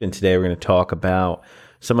And today we're going to talk about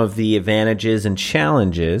some of the advantages and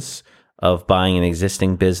challenges of buying an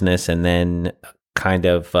existing business and then kind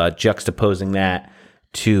of juxtaposing that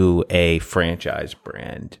to a franchise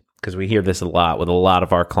brand. Because we hear this a lot with a lot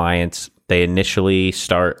of our clients. They initially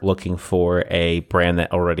start looking for a brand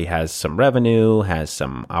that already has some revenue, has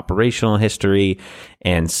some operational history,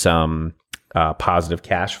 and some positive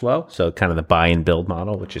cash flow. So kind of the buy and build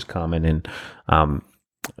model, which is common in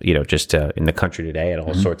just in the country today at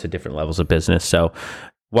all sorts of different levels of business. So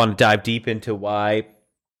want to dive deep into why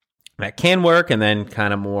that can work, and then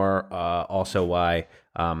kind of more also why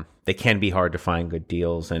they can be hard to find good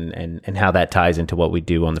deals, and how that ties into what we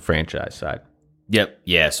do on the franchise side. Yep.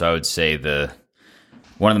 Yeah. So I would say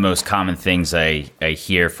one of the most common things I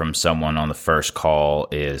hear from someone on the first call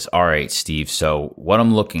is, all right, Steve, so what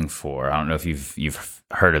I'm looking for, I don't know if you've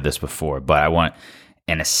heard of this before, but I want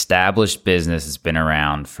an established business that's been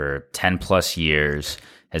around for 10 plus years,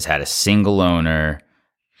 has had a single owner,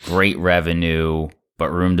 great revenue,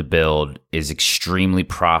 but room to build, is extremely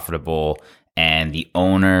profitable, and the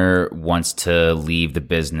owner wants to leave the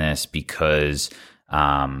business because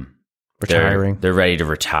Retiring. They're ready to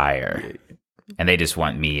retire, and they just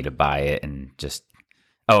want me to buy it and just.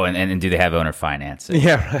 Oh, and do they have owner financing?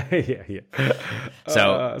 Yeah, right. Yeah.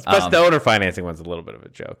 So, especially the owner financing one's a little bit of a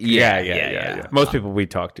joke. Yeah. Most people we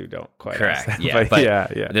talk to don't quite. Correct. That, yeah, but yeah.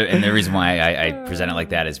 And the reason why I present it like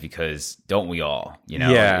that is because don't we all?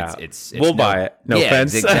 Yeah. It's we'll buy it. No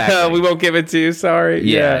offense. Exactly. We won't give it to you. Sorry.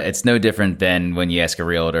 Yeah, it's no different than when you ask a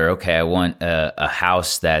realtor. Okay, I want a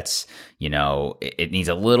house that's it needs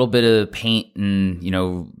a little bit of paint and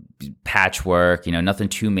patchwork, nothing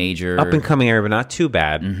too major. Up and coming area, but not too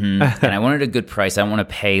bad. And I wanted a good price. I want to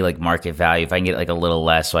pay like market value. If I can get like a little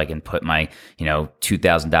less, so I can put my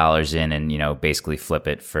 $2,000 in and basically flip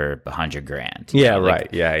it for $100,000. Yeah, right.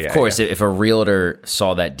 Yeah. Of course, if a realtor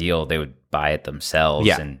saw that deal, they would buy it themselves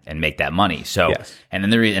and make that money. So, and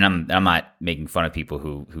then the reason I'm not making fun of people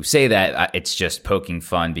who say that. It's just poking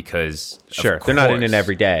fun because they're not in it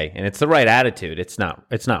every day, and it's the right attitude. It's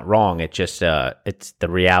not wrong. It just it's the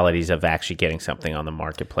realities of actually getting something on the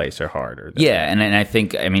marketplace are harder. And I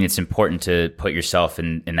think it's important to put yourself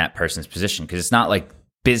in that person's position, because it's not like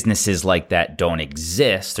businesses like that don't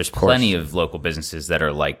exist. There's plenty of local businesses that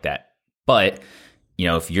are like that, but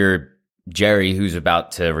if you're Jerry, who's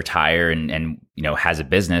about to retire and has a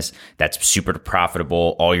business that's super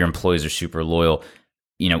profitable, all your employees are super loyal,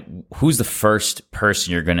 who's the first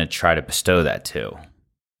person you're going to try to bestow that to?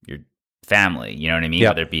 Your family, you know what I mean?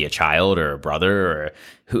 Yep. Whether it be a child or a brother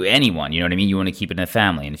or anyone, you know what I mean? You want to keep it in the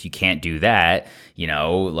family. And if you can't do that,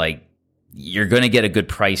 you're going to get a good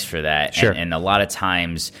price for that. Sure. And a lot of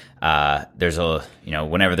times there's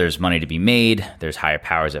whenever there's money to be made, there's higher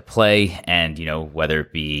powers at play. And, whether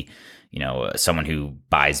it be someone who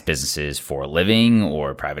buys businesses for a living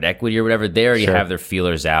or private equity or whatever, they already have their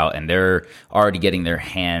feelers out, and they're already getting their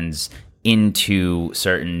hands into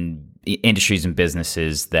certain industries and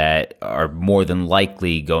businesses that are more than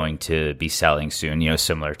likely going to be selling soon,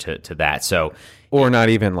 similar to that. So, or not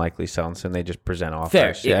even likely selling soon. They just present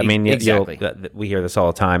offers. Fair. Yeah, Exactly. We hear this all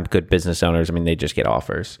the time. Good business owners, they just get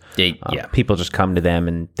offers. People just come to them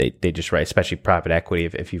and they just write, especially private equity.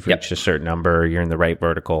 If you've reached a certain number, you're in the right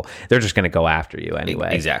vertical, they're just going to go after you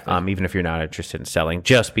anyway. Exactly. Even if you're not interested in selling,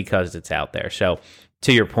 just because it's out there. So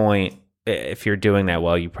to your point, if you're doing that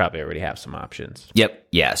well, you probably already have some options. Yep.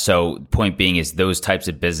 Yeah. So point being is those types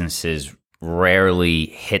of businesses rarely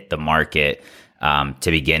hit the market to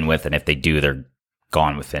begin with. And if they do, they're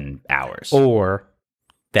gone within hours. Or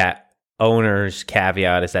that owner's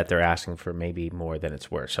caveat is that they're asking for maybe more than it's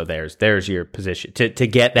worth. So there's your position. To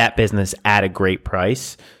get that business at a great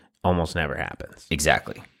price almost never happens.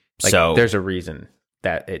 Exactly. So there's a reason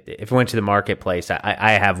that if it went to the marketplace,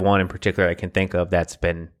 I have one in particular I can think of that's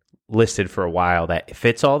been listed for a while that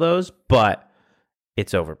fits all those, but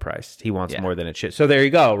it's overpriced. He wants more than it should. So there you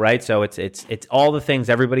go, right? So it's all the things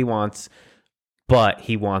everybody wants, but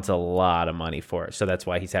he wants a lot of money for it. So that's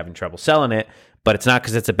why he's having trouble selling it. But it's not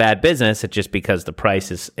because it's a bad business. It's just because the price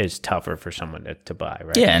is tougher for someone to buy,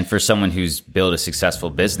 right? Yeah, and for someone who's built a successful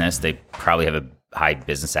business, they probably have a high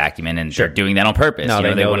business acumen, and they're doing that on purpose. No,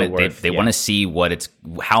 they want to see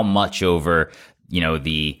how much over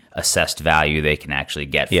the assessed value they can actually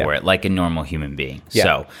get for it, like a normal human being. Yeah.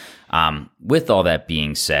 So, with all that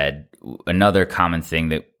being said, another common thing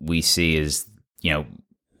that we see is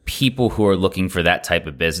people who are looking for that type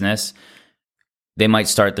of business, they might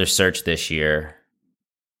start their search this year.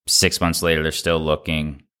 6 months later, they're still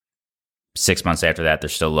looking. 6 months after that, they're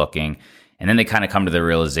still looking. And then they kind of come to the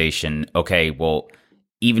realization, okay, well,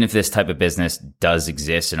 even if this type of business does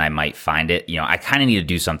exist and I might find it, I kind of need to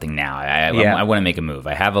do something now. I want to make a move.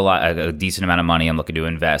 I have a decent amount of money I'm looking to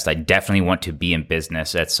invest. I definitely want to be in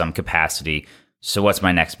business at some capacity. So what's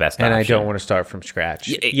my next best option? And I don't want to start from scratch.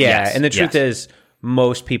 And the truth is,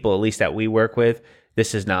 most people, at least that we work with,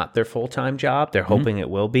 this is not their full-time job. They're hoping it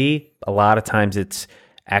will be. A lot of times it's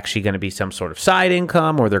actually going to be some sort of side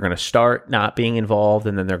income, or they're going to start not being involved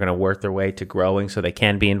and then they're going to work their way to growing so they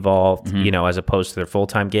can be involved, as opposed to their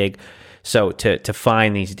full-time gig. So to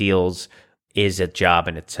find these deals is a job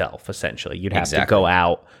in itself, essentially. You'd have to go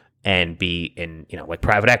out and be in, like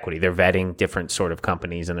private equity. They're vetting different sort of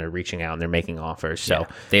companies and they're reaching out and they're making offers. So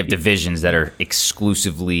they have divisions that are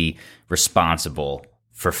exclusively responsible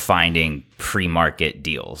for finding pre-market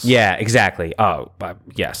deals. Yeah, exactly. Oh,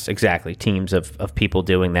 yes, exactly. Teams of people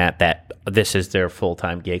doing that this is their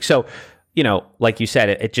full-time gig. So, like you said,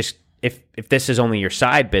 it just, if this is only your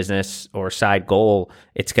side business or side goal,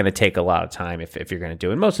 it's going to take a lot of time if you're going to do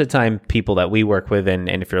it. And most of the time, people that we work with, and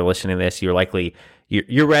if you're listening to this, you're likely,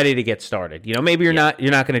 you're ready to get started. Maybe you're not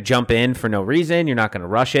going to jump in for no reason. You're not going to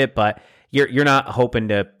rush it, but you're not hoping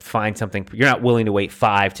to find something. You're not willing to wait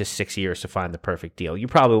 5 to 6 years to find the perfect deal. You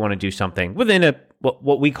probably want to do something within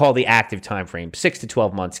what we call the active time frame, 6 to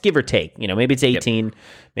 12 months, give or take. Maybe it's 18,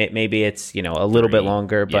 maybe it's a little bit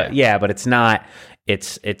longer, but but it's not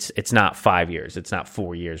it's not 5 years, it's not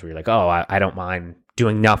 4 years where you're like, oh, I don't mind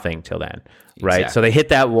doing nothing till then, right? Exactly. So they hit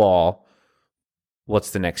that wall.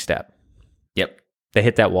 What's the next step? Yep, they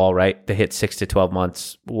hit that wall, right? They hit 6 to 12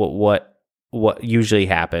 months. What usually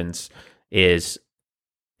happens is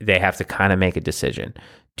they have to kind of make a decision.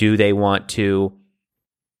 Do they want to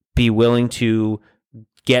be willing to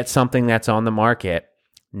get something that's on the market,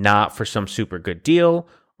 not for some super good deal?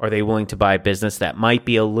 Or are they willing to buy a business that might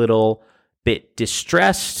be a little bit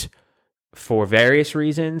distressed for various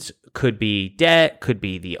reasons? Could be debt, could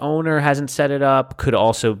be the owner hasn't set it up, could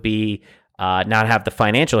also be not have the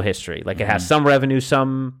financial history. Like it has some revenue,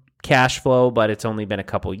 some cash flow, but it's only been a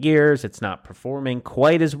couple years. It's not performing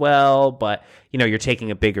quite as well, but you're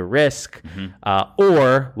taking a bigger risk.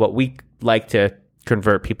 Or what we like to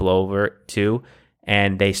convert people over to,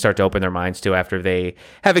 and they start to open their minds to after they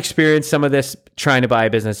have experienced some of this, trying to buy a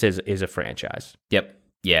business is a franchise. Yep.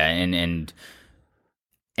 Yeah. And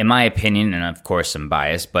in my opinion, and of course I'm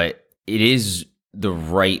biased, but it is the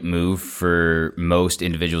right move for most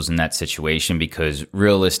individuals in that situation, because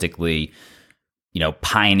realistically,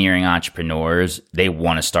 pioneering entrepreneurs, they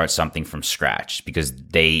want to start something from scratch because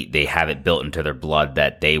they have it built into their blood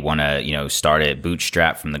that they want to, start it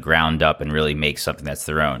bootstrap from the ground up and really make something that's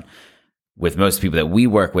their own. With most people that we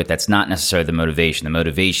work with, that's not necessarily the motivation. The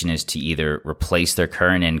motivation is to either replace their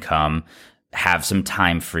current income, have some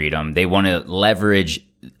time freedom. They want to leverage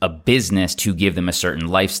a business to give them a certain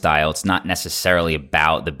lifestyle. It's not necessarily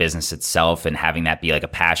about the business itself and having that be like a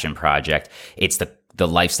passion project. It's the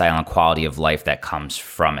lifestyle and quality of life that comes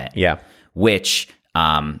from it. Yeah. Which,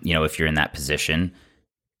 if you're in that position,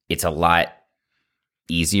 it's a lot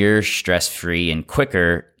easier, stress-free, and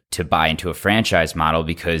quicker to buy into a franchise model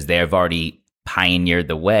because they've already pioneered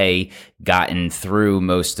the way, gotten through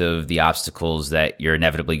most of the obstacles that you're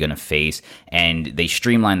inevitably going to face, and they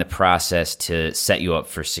streamline the process to set you up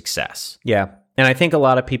for success. Yeah. And I think a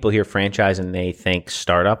lot of people hear franchise and they think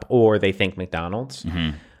startup or they think McDonald's.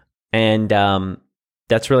 And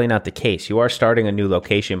that's really not the case. You are starting a new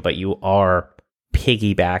location, but you are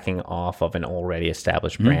piggybacking off of an already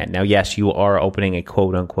established brand. Now, yes, you are opening a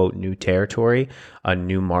quote unquote new territory, a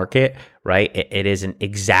new market, right? It isn't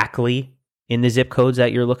exactly in the zip codes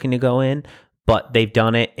that you're looking to go in, but they've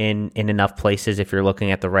done it in enough places, if you're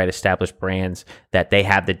looking at the right established brands, that they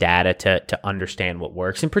have the data to understand what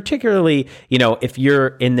works. And particularly, if you're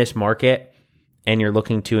in this market and you're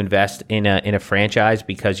looking to invest in a franchise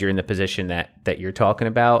because you're in the position that you're talking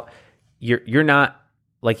about, you're not,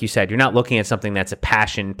 like you said, you're not looking at something that's a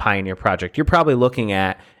passion pioneer project. You're probably looking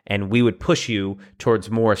at, and we would push you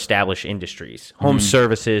towards more established industries, home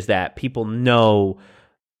services that people know,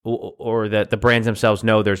 or that the brands themselves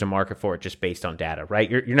know there's a market for it just based on data, right?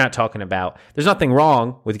 You're not talking about, there's nothing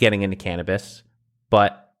wrong with getting into cannabis,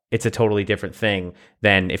 but it's a totally different thing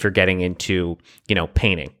than if you're getting into,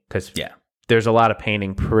 painting, because there's a lot of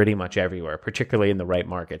painting pretty much everywhere, particularly in the right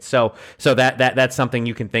market. So that's something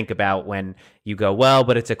you can think about when you go, well,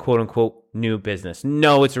 but it's a quote unquote new business.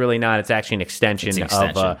 No, it's really not. It's actually an extension,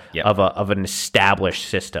 of an established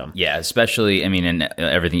system. Yeah, especially, and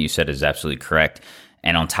everything you said is absolutely correct.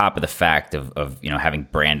 And on top of the fact of having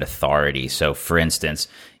brand authority. So for instance,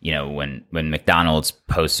 when McDonald's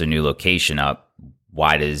posts a new location up,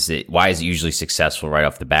 why is it usually successful right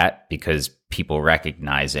off the bat? Because people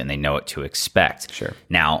recognize it and they know what to expect. Sure.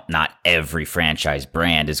 Now, not every franchise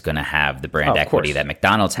brand is going to have the brand equity course. that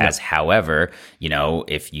McDonald's has. Yeah. However,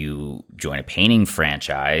 if you join a painting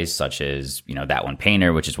franchise, such as, That One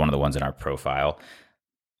Painter, which is one of the ones in our profile,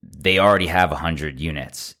 they already have 100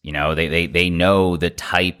 units. They know the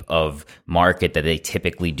type of market that they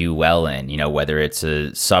typically do well in, whether it's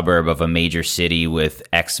a suburb of a major city with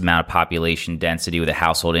X amount of population density with a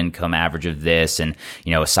household income average of this and,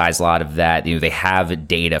 a size lot of that. They have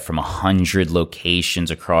data from 100 locations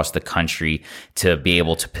across the country to be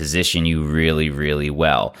able to position you really, really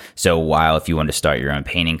well. So while if you want to start your own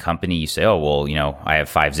painting company, you say, oh, well, I have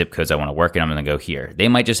 5 zip codes I want to work in, I'm going to go here. They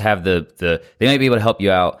might just have they might be able to help you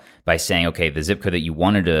out by saying, okay, the zip code that you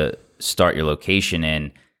wanted to start your location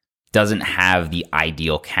in doesn't have the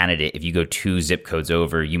ideal candidate. If you go 2 zip codes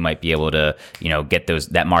over, you might be able to, get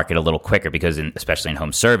that market a little quicker because especially in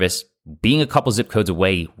home service, being a couple zip codes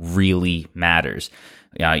away really matters.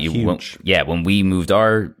 Huge. When we moved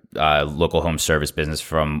our local home service business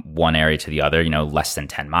from one area to the other, less than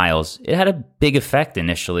 10 miles, it had a big effect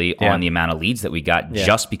initially on the amount of leads that we got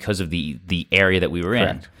just because of the area that we were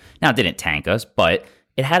in. Now, it didn't tank us, but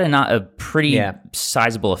it had a pretty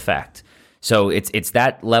sizable effect. So it's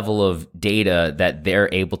that level of data that they're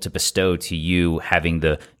able to bestow to you having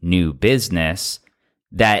the new business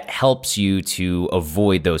that helps you to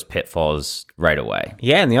avoid those pitfalls right away.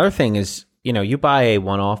 Yeah, and the other thing is, you buy a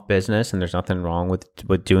one-off business, and there's nothing wrong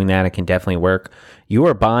with doing that. It can definitely work. You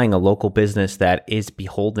are buying a local business that is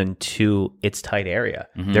beholden to its tight area.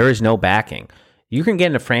 Mm-hmm. There is no backing. You can get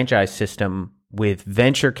in a franchise system with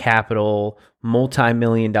venture capital,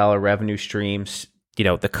 multi-million-dollar revenue streams,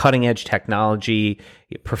 the cutting-edge technology,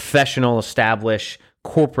 professional, established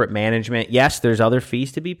corporate management. Yes, there's other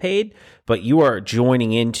fees to be paid, but you are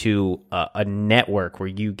joining into a network where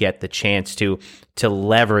you get the chance to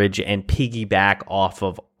leverage and piggyback off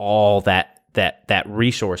of all that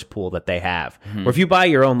resource pool that they have. Mm-hmm. Or if you buy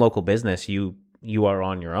your own local business, you are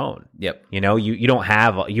on your own. Yep. You don't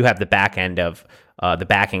have you have the back end of the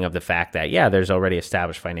backing of the fact that there's already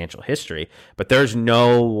established financial history, but there's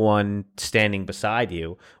no one standing beside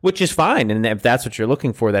you, which is fine. And if that's what you're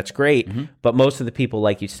looking for, that's great. Mm-hmm. But most of the people,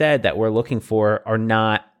 like you said, that we're looking for are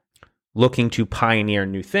not looking to pioneer a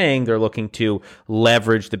new thing. They're looking to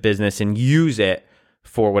leverage the business and use it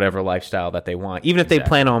for whatever lifestyle that they want. Even if they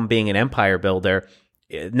plan on being an empire builder,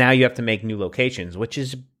 now you have to make new locations, which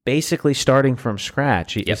is basically starting from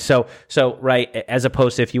scratch. Yep. So right, as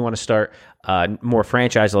opposed to if you want to start more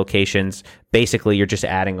franchise locations, basically you're just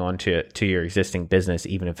adding on to your existing business,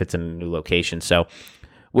 even if it's in a new location. So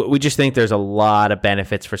we just think there's a lot of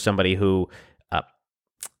benefits for somebody who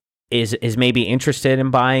is maybe interested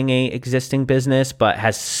in buying a existing business, but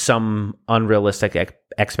has some unrealistic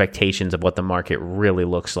expectations of what the market really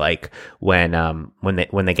looks like when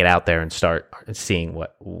they get out there and start seeing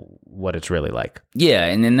what it's really like. Yeah,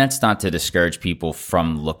 and then that's not to discourage people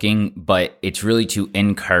from looking, but it's really to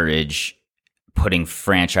encourage putting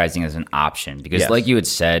franchising as an option because, like you had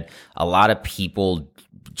said, a lot of people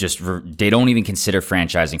they don't even consider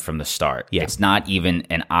franchising from the start. Yeah. It's not even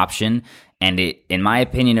an option. And in my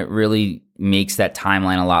opinion, it really makes that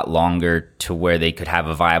timeline a lot longer to where they could have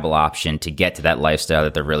a viable option to get to that lifestyle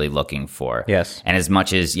that they're really looking for. Yes. And as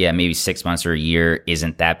much as, maybe 6 months or a year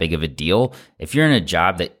isn't that big of a deal, if you're in a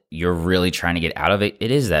job that you're really trying to get out of it, it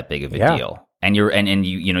is that big of a deal. And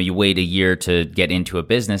you wait a year to get into a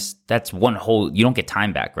business, that's you don't get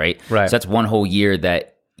time back, right? Right. So that's one whole year that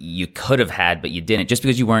you could have had, but you didn't, just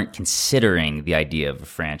because you weren't considering the idea of a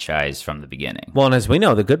franchise from the beginning. Well, and as we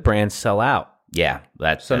know, the good brands sell out. Yeah.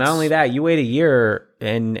 Not only that, you wait a year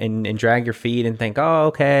and drag your feet and think, oh,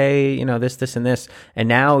 okay, this and this. And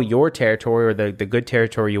now your territory or the good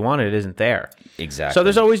territory you wanted isn't there. Exactly. So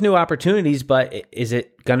there's always new opportunities, but is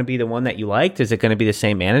it going to be the one that you liked? Is it going to be the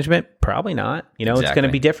same management? Probably not. It's going to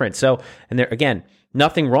be different. So, and there, again,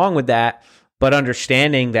 nothing wrong with that. But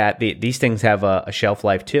understanding that these things have a shelf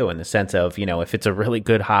life too, in the sense of, if it's a really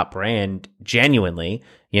good hot brand, genuinely,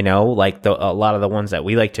 like a lot of the ones that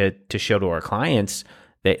we like to show to our clients,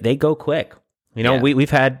 they go quick.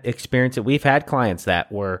 We've had experience that we've had clients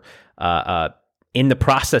that were in the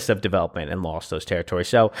process of development and lost those territories.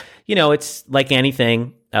 So, it's like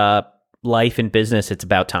anything, life and business, it's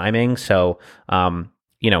about timing. So,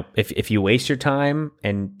 if you waste your time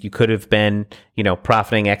and you could have been,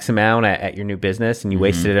 profiting X amount at your new business and you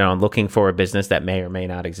wasted it on looking for a business that may or may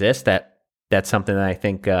not exist, that's something that I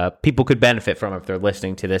think people could benefit from if they're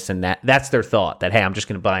listening to this, and that's their thought that, hey, I'm just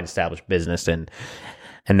going to buy an established business and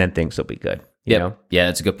then things will be good. You know? Yeah,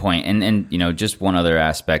 that's a good point. And just one other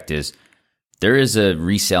aspect is there is a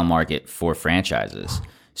resale market for franchises.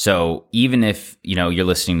 So even if, you're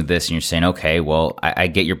listening to this and you're saying, okay, well, I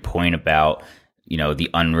get your point about, the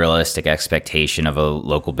unrealistic expectation of a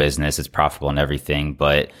local business. It's profitable and everything,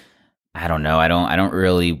 but I don't know.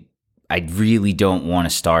 I really don't want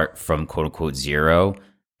to start from quote unquote zero.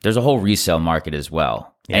 There's a whole resale market as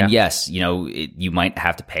well. Yeah. And yes, you might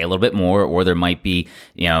have to pay a little bit more, or there might be,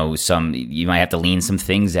 you might have to lean some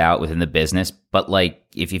things out within the business. But like,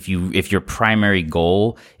 if your primary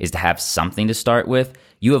goal is to have something to start with,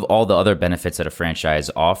 you have all the other benefits that a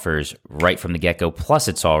franchise offers right from the get-go. Plus,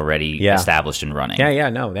 it's already established and running.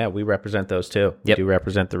 Yeah, we represent those too. We do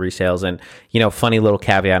represent the resales. And, funny little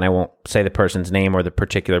caveat, and I won't say the person's name or the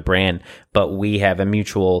particular brand, but we have a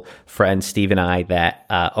mutual friend, Steve and I, that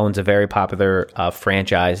owns a very popular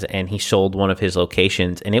franchise, and he sold one of his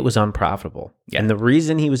locations, and it was unprofitable. Yeah. And the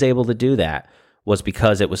reason he was able to do that was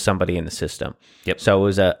because it was somebody in the system. Yep. So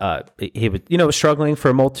it was he was struggling for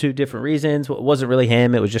a multitude of different reasons. It wasn't really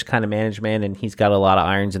him. It was just kind of management, and he's got a lot of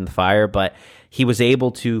irons in the fire, but he was able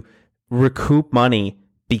to recoup money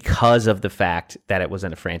because of the fact that it was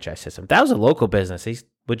in a franchise system. If that was a local business, he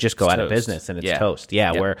would just go out of business and it's toast.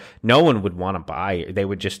 Yeah. Yep. Where no one would want to buy. They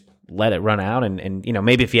would just let it run out and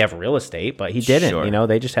maybe if you have real estate, but he didn't. Sure.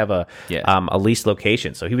 They just have a leased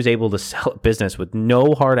location. So he was able to sell a business with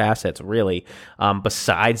no hard assets really,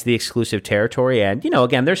 besides the exclusive territory. And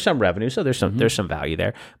again, there's some revenue, so there's some value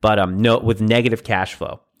there, but no, with negative cash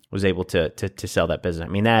flow, was able to sell that business.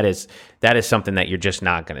 I mean, that is something that you're just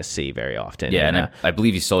not going to see very often. Yeah, and I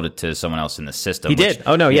believe he sold it to someone else in the system. He did.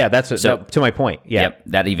 Oh no, yeah, that's to my point. Yeah, yep,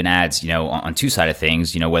 that even adds, on two side of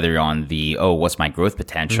things. Whether you're on the what's my growth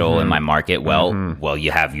potential in my market? Well,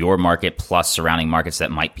 you have your market plus surrounding markets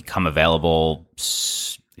that might become available.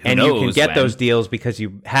 And you can get those deals because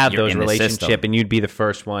you have those relationship, and you'd be the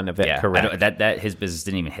first one of it. Yeah, correct. That his business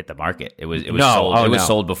didn't even hit the market. It was sold.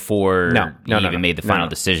 Sold before he even made the final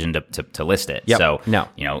decision to list it. Yep. So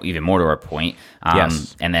even more to our point.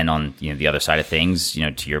 Yes. And then on the other side of things,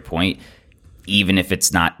 to your point, even if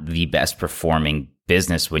it's not the best performing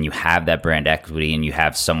business, when you have that brand equity and you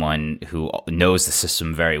have someone who knows the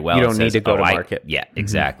system very well, you don't need to go to market. Yeah,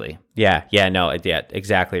 exactly. Yeah,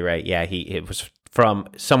 exactly right. Yeah, it was from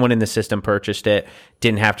someone in the system purchased it,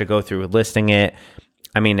 didn't have to go through listing it.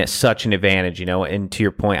 I mean, it's such an advantage, and to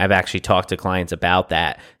your point, I've actually talked to clients about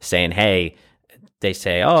that, saying, hey, they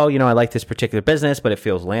say, I like this particular business, but it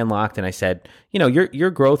feels landlocked. And I said,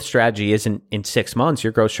 your growth strategy isn't in 6 months.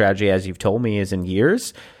 Your growth strategy, as you've told me, is in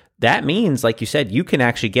years. That means, like you said, you can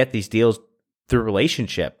actually get these deals through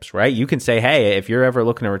relationships, right? You can say, hey, if you're ever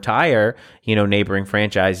looking to retire, neighboring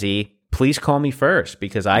franchisee, please call me first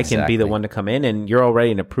because I can be the one to come in, and you're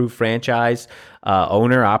already an approved franchise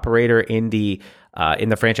owner, operator in the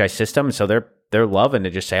franchise system. So they're loving to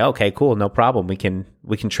just say, okay, cool, no problem. We can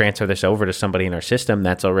transfer this over to somebody in our system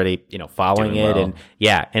that's already following it and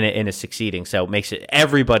and is succeeding. So it makes it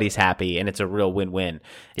everybody's happy, and it's a real win-win.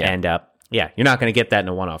 Yeah. And you're not going to get that in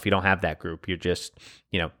a one-off. You don't have that group. You're just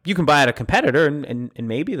you can buy at a competitor and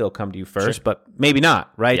maybe they'll come to you first, but maybe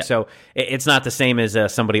not, right? Yeah. So it's not the same as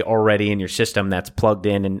somebody already in your system that's plugged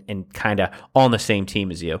in and kind of on the same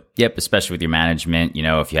team as you. Yep, especially with your management.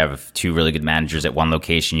 If you have two really good managers at one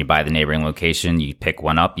location, you buy the neighboring location, you pick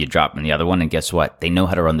one up, you drop in the other one, and guess what? They know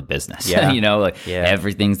how to run the business. Yeah.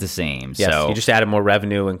 Everything's the same. Yes, so you just added more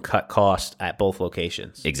revenue and cut cost at both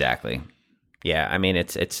locations. Exactly. Yeah, I mean,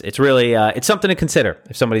 it's really it's something to consider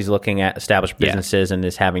if somebody's looking at established businesses and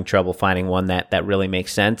is having trouble finding one that really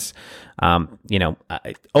makes sense.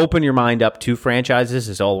 Open your mind up to franchises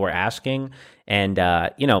is all we're asking, and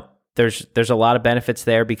there's a lot of benefits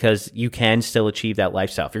there because you can still achieve that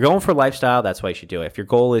lifestyle. If you're going for lifestyle, that's why you should do it. If your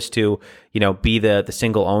goal is to be the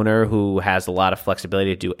single owner who has a lot of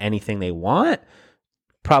flexibility to do anything they want,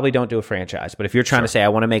 probably don't do a franchise. But if you're trying to say I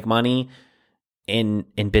want to make money in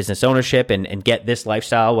business ownership and get this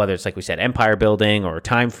lifestyle, whether it's like we said, empire building or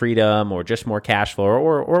time freedom or just more cash flow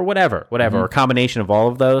or whatever, or a combination of all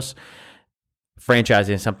of those, franchising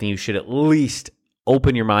is something you should at least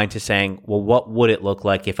open your mind to saying, well, what would it look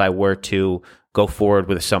like if I were to go forward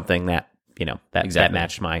with something that, that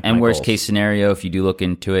matched my worst goals. Case scenario, if you do look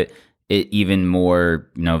into it, it even more,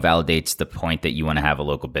 validates the point that you want to have a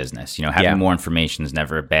local business. Having more information is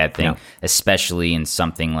never a bad thing, especially in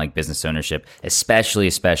something like business ownership, especially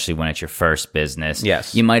when it's your first business.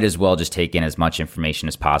 Yes. You might as well just take in as much information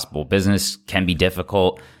as possible. Business can be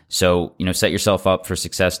difficult. So, set yourself up for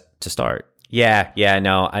success to start. Yeah.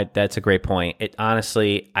 No, that's a great point. It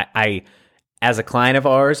honestly, I as a client of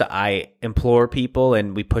ours, I implore people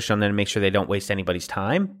and we push on them to make sure they don't waste anybody's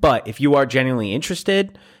time. But if you are genuinely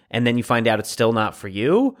interested and then you find out it's still not for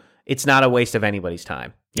you, it's not a waste of anybody's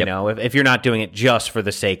time. You know, if you're not doing it just for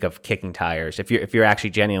the sake of kicking tires, if you're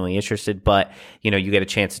actually genuinely interested, but you get a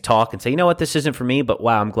chance to talk and say, you know what, this isn't for me, but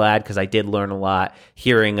wow, I'm glad because I did learn a lot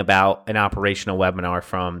hearing about an operational webinar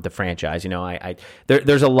from the franchise.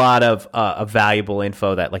 There's a lot of valuable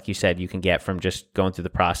info that, like you said, you can get from just going through the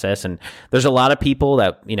process. And there's a lot of people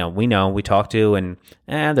that we talk to, and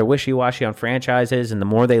they're wishy-washy on franchises. And the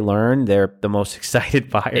more they learn, they're the most excited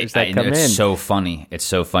buyers that come in. It's so funny. It's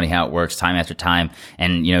so funny how it works time after time.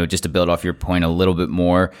 And just to build off your point a little bit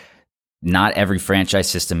more, not every franchise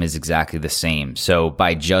system is exactly the same. So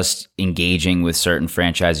by just engaging with certain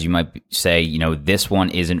franchises, you might say, this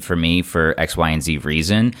one isn't for me for X, Y, and Z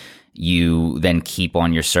reason. You then keep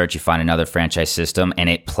on your search, you find another franchise system, and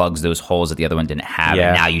it plugs those holes that the other one didn't have. Yeah.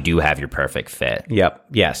 And now you do have your perfect fit. Yep.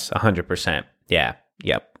 Yes. 100%. Yeah.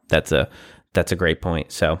 Yep. That's a great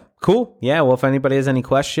point. So cool. Yeah. Well, if anybody has any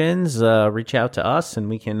questions, reach out to us and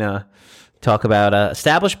we can, talk about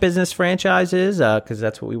established business franchises because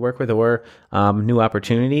that's what we work with, or new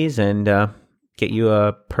opportunities, and get you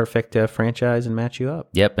a perfect franchise and match you up.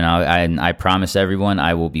 Yep, and I promise everyone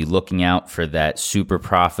I will be looking out for that super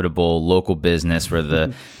profitable local business where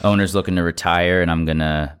the owner's looking to retire, and I'm going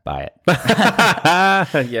to buy it.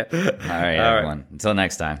 Yeah. All right, everyone. Until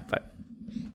next time. Bye.